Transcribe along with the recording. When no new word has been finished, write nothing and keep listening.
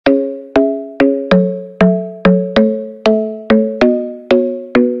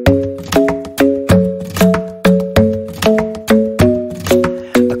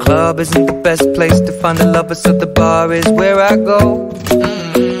lover, so the bar is where I go.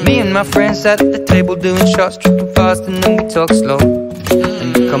 Me and my friends at the table doing shots, tripping fast, and then we talk slow.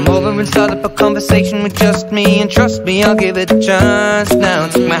 And you come over and start up a conversation with just me, and trust me, I'll give it a chance. Now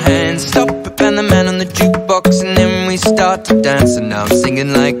take my hand, stop it, and the man on the jukebox, and then we start to dance. And now I'm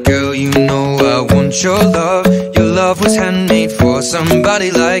singing like, girl, you know I want your love. Your love was handmade for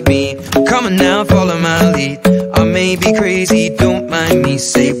somebody like me. Come on now, follow my lead. I may be crazy, don't mind me.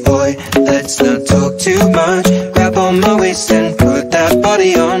 Say, boy, let's not talk too much. Grab on my waist and put that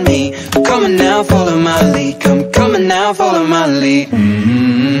body on me. Come on now, follow my lead. Come on now, follow my lead.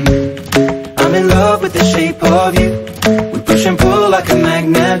 I'm in love with the shape of you. We push and pull like a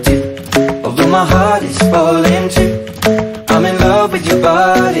magnet do. Although my heart is falling too. I'm in love with your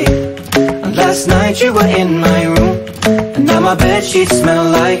body. And last night you were in my room, and now my bedsheets smell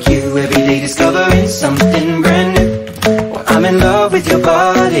like you. Every day discovering something brand new. Well, I'm in love with your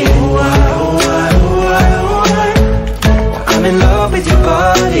body. I'm in love with your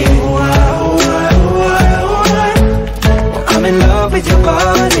body. I'm in love with your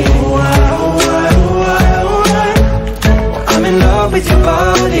body. I'm in love with your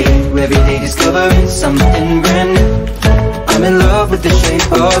body. Every day discovering something brand new. I'm in love with the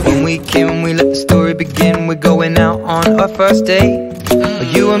shape of you. When we came, we let the story begin. We're going out on our first date.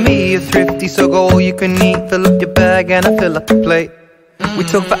 You and me are thrifty, so go all you can eat. Fill up your bag and I fill up the plate. We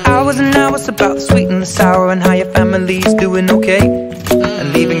talk for hours and hours about the sweet and the sour, and how your family's doing okay.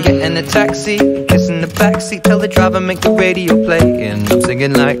 And leaving, getting a taxi, kissing the backseat, tell the driver make the radio play. And I'm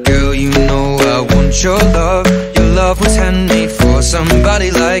singing like, girl, you know I want your love. Your love was handmade for somebody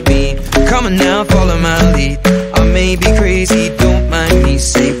like me. Come on now, follow my lead. I may be crazy, don't mind me.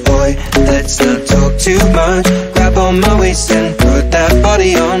 Say, boy, let's not talk too much. Grab on my waist and put that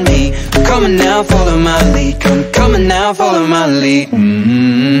body on me. Come on now, follow my lead. Come on now, follow my lead.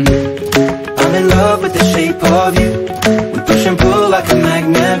 I'm in love with the shape of you. We push and pull like a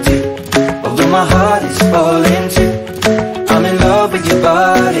magnet do. Although my heart is falling too. I'm in love with your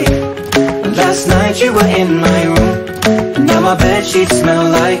body. Last night you were in my room, and now my bedsheets smell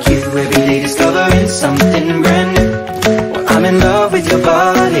like you. Every day discovering something brand new. Well, I'm in love with your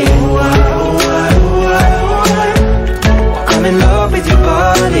body. I'm in love with your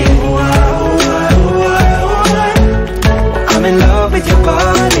body. I'm in love with your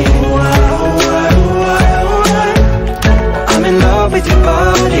body. I'm in love with your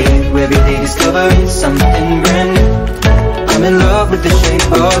body. Every day discovering something brand new. I'm in love with the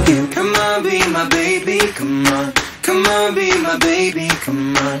shape of you. Come on, be my baby, come on. Come on, be my baby,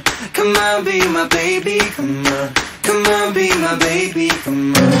 come on. Come on, be my baby, come on. Come on, be my baby,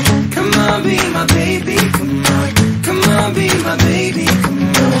 come on. Come on, be my baby, come on. Come on, be my baby,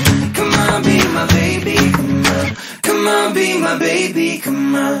 come on. Come on, be my baby, come on. Come on, be my baby,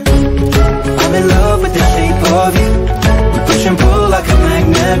 come on. I'm in love with the shape of you. We push and pull like a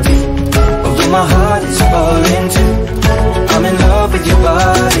magnet do. Although my heart is falling too. I'm in love with your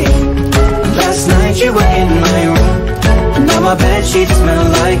body. Last night you were in my room, and now my bedsheets smell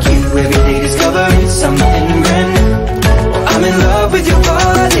like you. Every day discovering something brand new. Well, I'm in love with your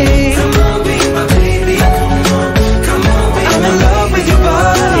body. Come on, be my baby, come on. Come on, be I'm in love with your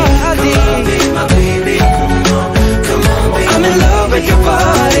body. Come on, be my baby, come on. Come on, be I'm in love with your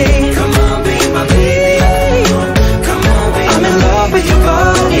body. Come on, be my baby, come on. Come on, be I'm in love with your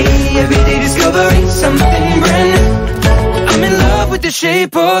body. Every day discovering something brand new. I'm in love with the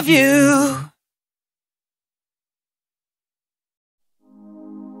shape of you.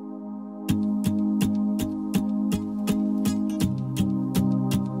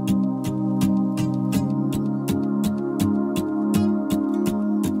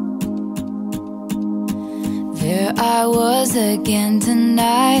 There I was again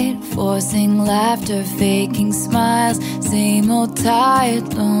tonight, forcing laughter, faking smiles. Same old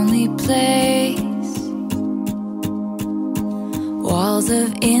tired, lonely place. Walls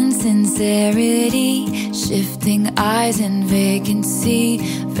of insincerity, shifting eyes and vacancy.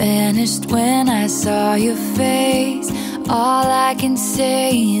 Vanished when I saw your face. All I can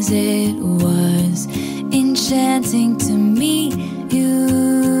say is it was enchanting to meet you.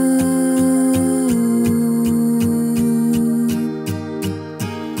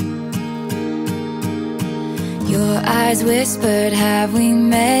 Your eyes whispered, have we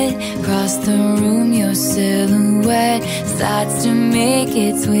met? Across the room, your silhouette starts to make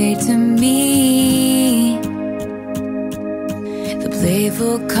its way to me. The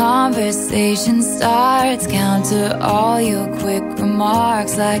playful conversation starts, counter all your quick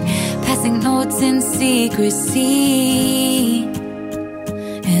remarks, like passing notes in secrecy.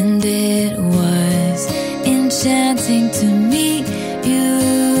 And it was enchanting to meet you.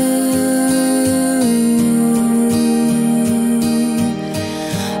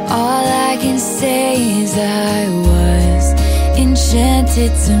 can say is I was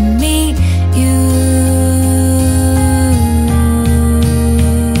enchanted to meet you.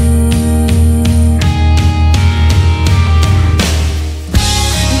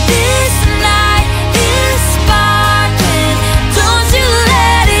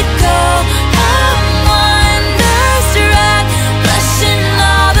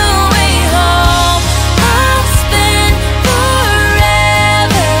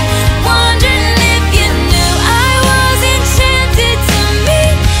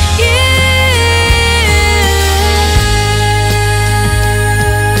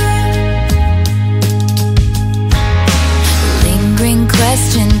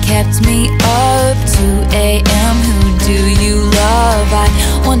 Kept me up 2 a.m. Who do you love? I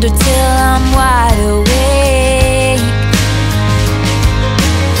wonder till I'm wide awake.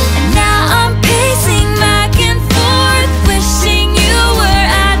 And now I'm pacing back and forth, wishing you were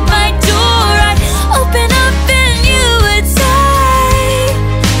at my door. I'd open up and you would say,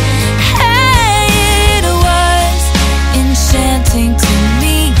 hey, it was enchanting to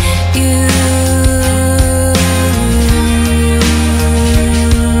meet you.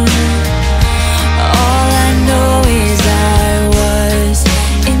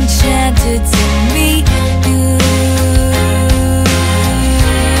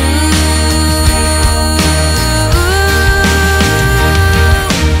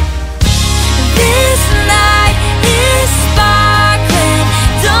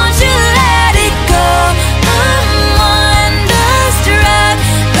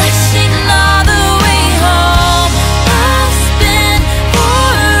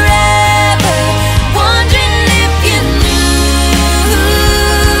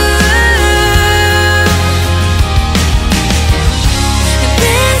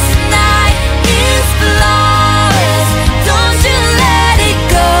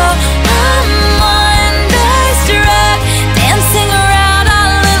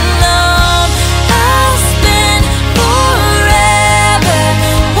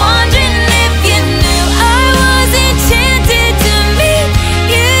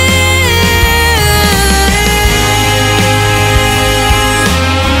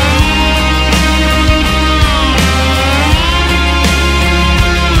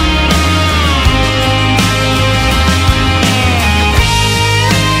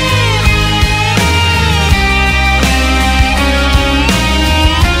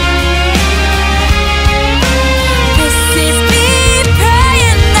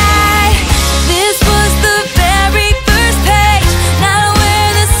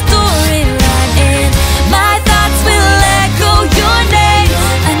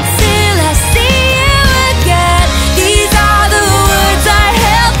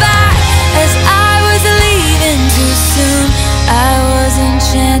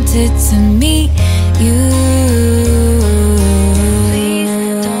 To meet you. Please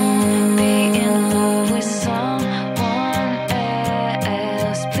don't be in love with someone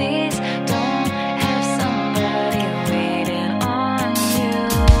else. Please don't have somebody waiting on you.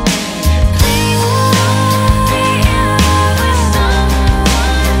 Please don't be in love with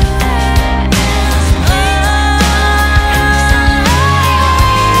someone else.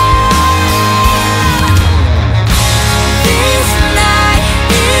 This night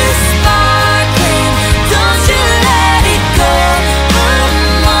is sparkling, don't you let it go. I'm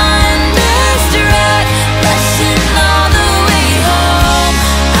wonderstruck, rushing all the way home.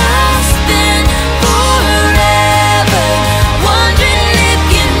 I'll spend forever wondering if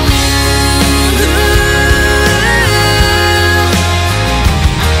you knew.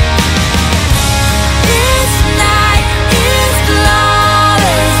 This night is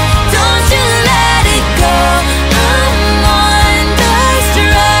flawless, don't you let it go. I'm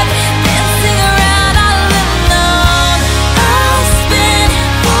wonderstruck, dancing around all alone. I'll spend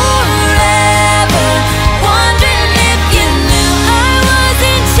forever wondering if you knew I was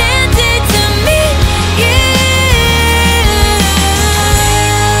enchanted to meet you.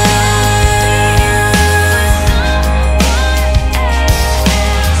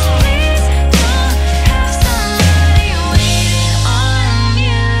 Please don't have somebody waiting on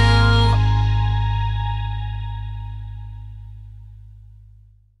you.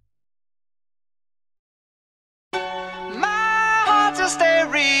 My heart's a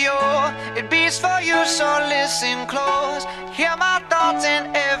stereo, it beats for you, so listen close. Hear my thoughts in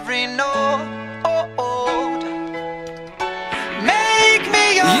every note. Make me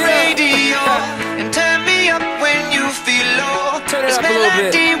your radio and turn me up when you feel low. Turn it This up a little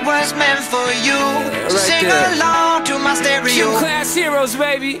bit. melody was meant for you, so Right sing there. along to my stereo. Class heroes,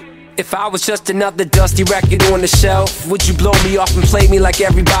 baby. If I was just another dusty record on the shelf, would you blow me off and play me like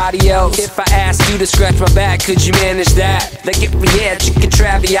everybody else? If I asked you to scratch my back, could you manage that? Like if we had chicken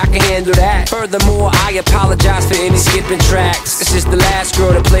Travie, I can handle that. Furthermore, I apologize for any skipping tracks. This is the last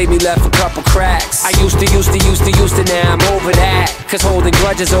girl that played me left a couple cracks. I used to, now I'm over that. Cause holding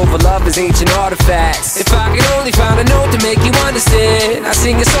grudges over love is ancient artifacts. If I could only find a note to make you understand, I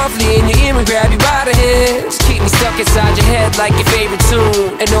sing it softly in your ear and grab you by the hands. Keep me stuck inside your head like your favorite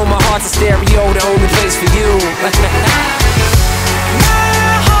tune, and know my heart's a stereo, the only place for you.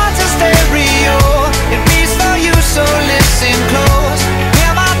 My heart's a stereo, it beats for you, so listen close.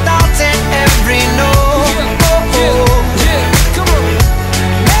 Hear my thoughts in every note. Come on.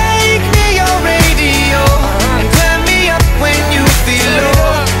 Make me your radio, and turn me up when you feel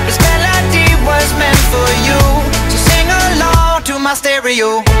low. This melody was meant for you, so sing along to my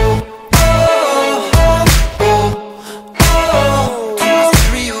stereo.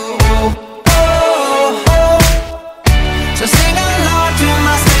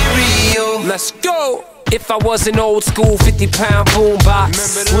 Let's go! If I was an old school 50-pound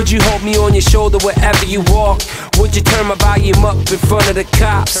boombox, would you hold me on your shoulder wherever you walk? Would you turn my volume up in front of the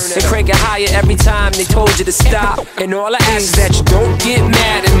cops and crank it higher every time they told you to stop? And all I ask is that you don't get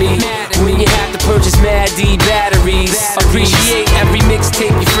mad at me when you have to purchase Mad D batteries. Appreciate every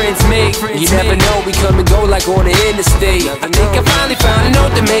mixtape your friends make. You never know, we come and go like on the interstate. I think I finally found a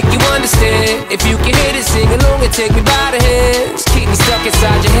note to make you understand. If you can hit it, sing along and take me by the hands. Keep me stuck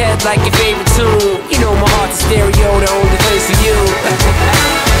inside your head like your favorite tune. You know my heart's a stereo, the only place for you.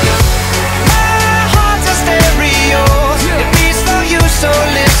 My heart's a stereo, it beats for you, so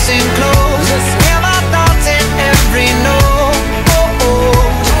listen close. Hear my thoughts in every note.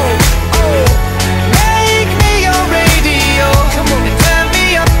 Make me your radio, and turn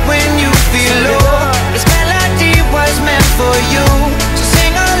me up when you feel low. This melody was meant for you, so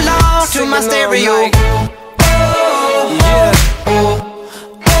sing along to my stereo.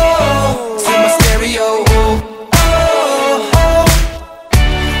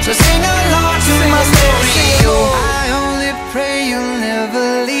 So sing along to my stereo. I only pray you'll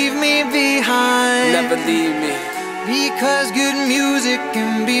never leave me behind. Never leave me. Because good music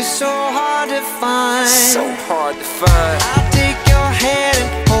can be so hard to find. So hard to find. I'll take your hand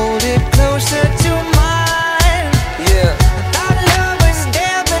and hold it closer to mine. Yeah. Thought love was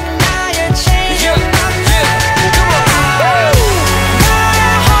there, but now you're changing my mind. Come on.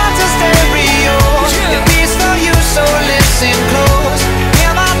 My heart's a stereo, it beats for you, so listen close.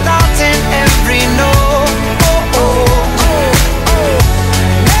 Hear my thoughts in every note.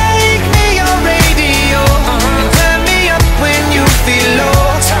 Make me your radio, and turn me up when you feel low.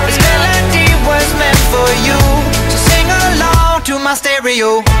 This melody was meant for you, so sing along to my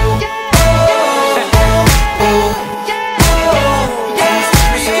stereo.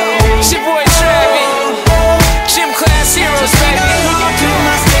 It's your boy Travie, Gym Class Heroes, Sing baby. along to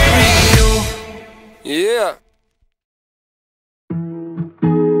my stereo. Yeah.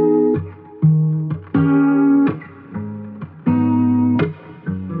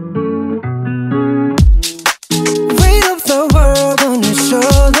 Weight of the world on your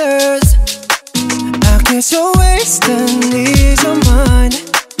shoulders, I guess you're wasting ease of mind.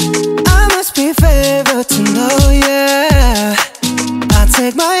 I must be favored to know, yeah. I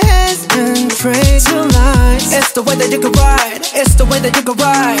take my hands and trace your lines. It's the way that you can ride, it's the way that you can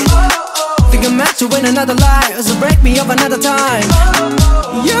ride. Think I'm meant to win another life, so break me up another time.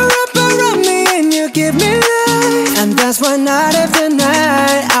 You're up around me and you give me life, and that's why night after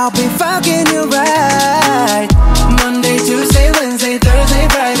night I'll be fucking you right. Monday, Tuesday, Wednesday, Thursday,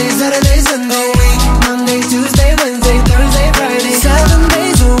 Friday, Saturday, Sunday. Monday, Tuesday, Wednesday, Thursday, Friday, 7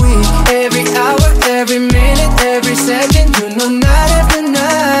 days a week. Every hour, every minute, every second. You know night after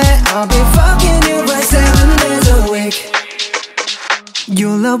night I'll be fucking you right 7 days a week. You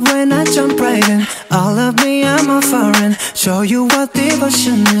love when I jump right in. All of me, I'm a foreign. Show you what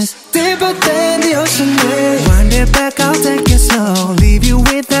devotion is, deeper than the ocean is. Wind it back, I'll take it slow. Leave you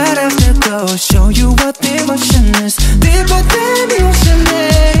with that afterglow. Show you what devotion is, deeper than the ocean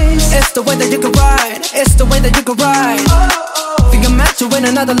is. It's the way that you can ride, it's the way that you can ride. Think I'm meant to win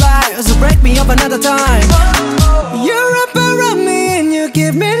another life, so break me up another time. You're up around me and you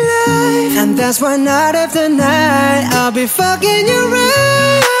give me life, and that's why night after night I'll be fucking you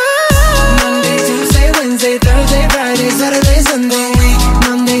right. Monday, Tuesday, Wednesday, Thursday, Friday, Saturday, Sunday.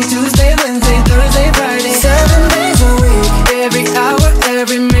 Monday, Tuesday, Wednesday, Thursday, Friday, 7 days a week. Every hour,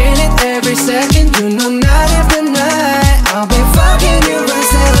 every minute, every second. You know night after night I'll be fucking you right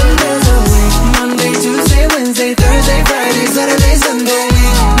 7 days a week. Monday, Tuesday, Wednesday, Thursday, Friday, Saturday, Sunday.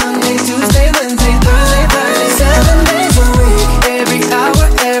 Monday, Tuesday, Wednesday, Thursday, Friday, 7 days a week. Every hour,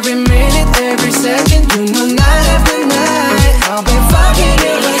 every minute.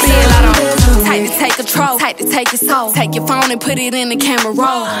 take control. Type to take your soul. Take your phone and put it in the camera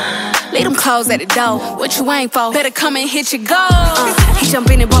roll. Leave them clothes at the door. What you ain't for? Better come and hit your goal. He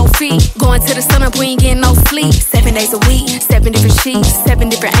jumping in both feet. Going to the sun up, we ain't getting no sleep. 7 days a week, 7 different sheets, 7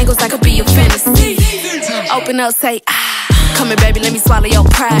 different angles. I could be your fantasy. Open up, say ah. Come here, baby, let me swallow your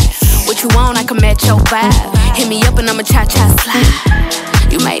pride. What you want, I can match your vibe. Hit me up and I'ma cha-cha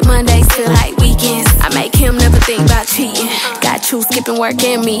slide. You make Mondays feel like weekends. I make him never think about cheating. Got you skipping work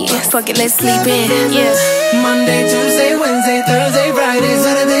and me. Fuck it, let's sleep in, yeah. Monday, Tuesday, Wednesday, Thursday, Friday,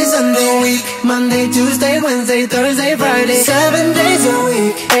 Saturday, Sunday, week. Monday, Tuesday, Wednesday, Thursday, Friday, 7 days a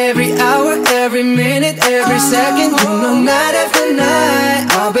week. Every hour, every minute, every second, you know, night after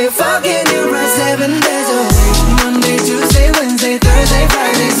night, I'll be fucking you right 7 days a week. Monday, Tuesday, Wednesday, Thursday,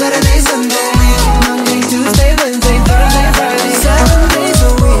 Friday, Saturday, Sunday, week. Monday, Tuesday, Wednesday, Thursday, Friday, 7 days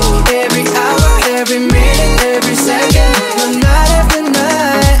a week. Every hour, every minute.